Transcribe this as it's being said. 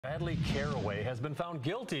Bradley Caraway has been found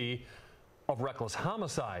guilty of reckless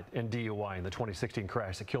homicide and DUI in the 2016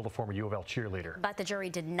 crash that killed a former U of L cheerleader. But the jury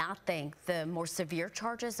did not think the more severe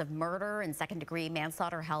charges of murder and second-degree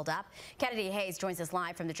manslaughter held up. Kennedy Hayes joins us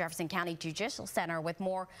live from the Jefferson County Judicial Center with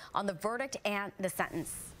more on the verdict and the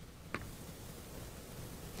sentence.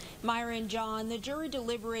 Myra and John, the jury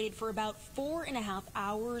deliberated for about 4.5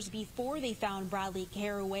 hours before they found Bradley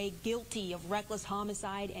Caraway guilty of reckless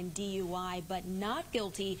homicide and DUI, but not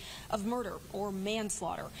guilty of murder or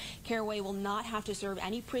manslaughter. Caraway will not have to serve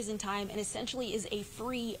any prison time and essentially is a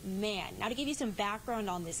free man. Now, to give you some background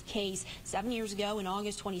on this case, 7 years ago in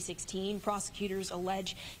August 2016, prosecutors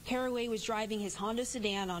allege Caraway was driving his Honda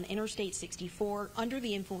sedan on Interstate 64 under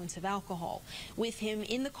the influence of alcohol. With him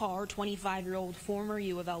in the car, 25-year-old former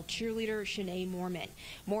U of L cheerleader Shanae Mormon.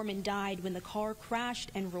 Mormon died when the car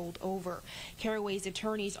crashed and rolled over. Caraway's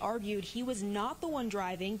attorneys argued he was not the one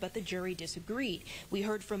driving, but the jury disagreed. We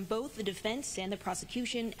heard from both the defense and the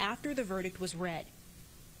prosecution after the verdict was read.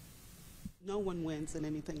 No one wins in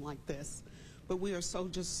anything like this, but we are so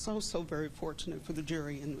very fortunate for the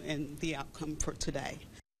jury and the outcome for today.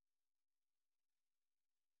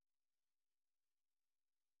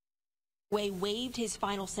 Waived his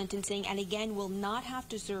final sentencing and again will not have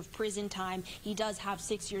to serve prison time. He does have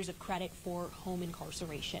 6 years of credit for home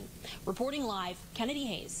incarceration. Reporting live, Kennedy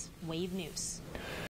Hayes, Wave News.